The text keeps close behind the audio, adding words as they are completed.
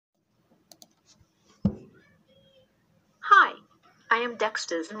am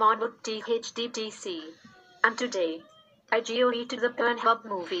Dexter's mod with THDTC. And today, I GOE to the Pornhub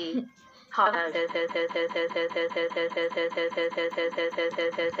movie.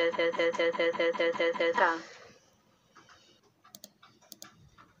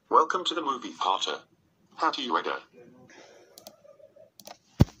 Welcome to the movie, Potter. Happy Reader.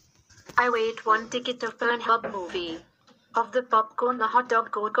 I wait one ticket of Pornhub movie. Of the popcorn, the hot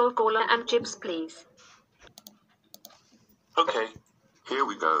dog, Coca-Cola and chips, please. Okay, here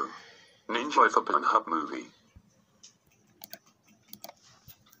we go. Ninja for Pornhub movie.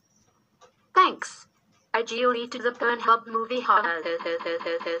 Thanks. I GOE to the Pornhub movie.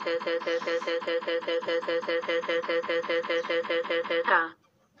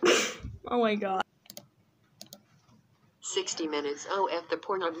 Oh my god. 60 minutes OF the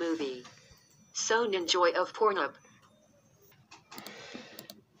Pornhub movie. So enjoy of Pornhub.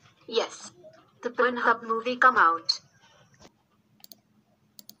 Yes. The Pornhub movie come out.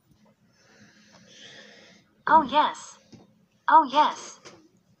 Oh yes. Oh yes.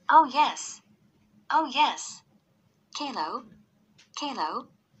 Oh yes. Oh yes. Kilo. Kilo.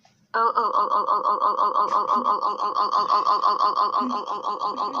 Oh oh oh oh oh oh oh oh oh oh oh oh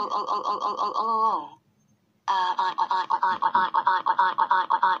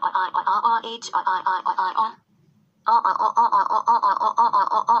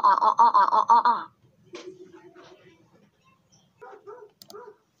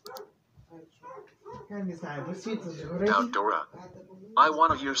Now, Dora. I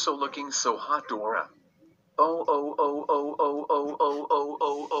wanna hear so looking so hot, Dora. Oh oh oh oh oh oh oh oh oh oh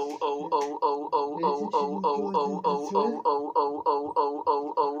oh oh oh oh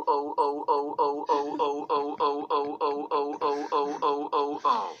oh oh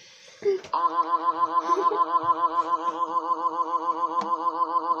oh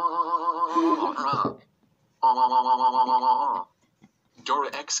Dora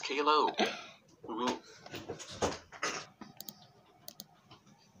X Kalo.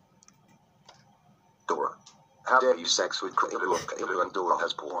 Dora, how dare you sex with Kalo and Dora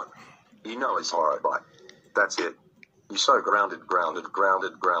has porn? You know it's horrible. That's it. You so grounded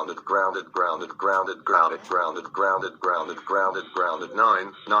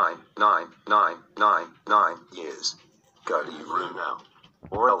 9 years. Go to your room now.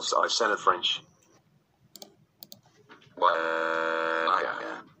 Or else I send a French.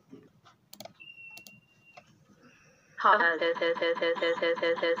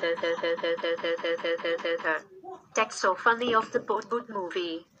 That's so funny of the boot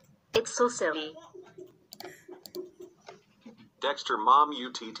movie. It's so silly. Dexter Mom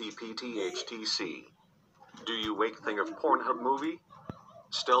Uttp THDC. Do you wake thing of Pornhub movie?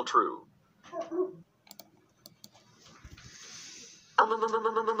 Still true.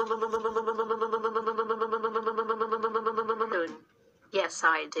 Yes,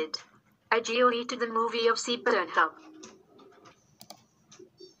 I did. I GOE to the movie of Pornhub.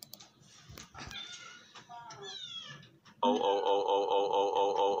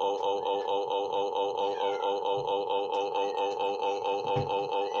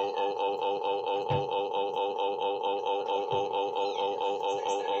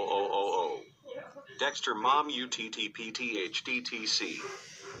 Dexter Mom Uttp THDTC.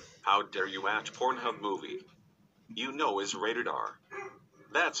 How dare you watch Pornhub movie? You know is rated R.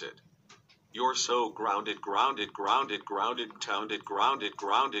 That's it. You're so grounded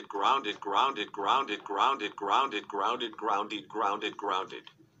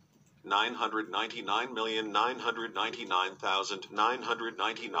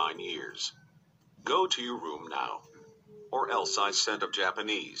years. Go to your room now. Or else I send of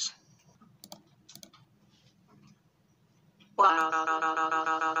Japanese.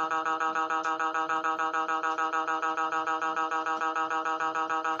 Wow.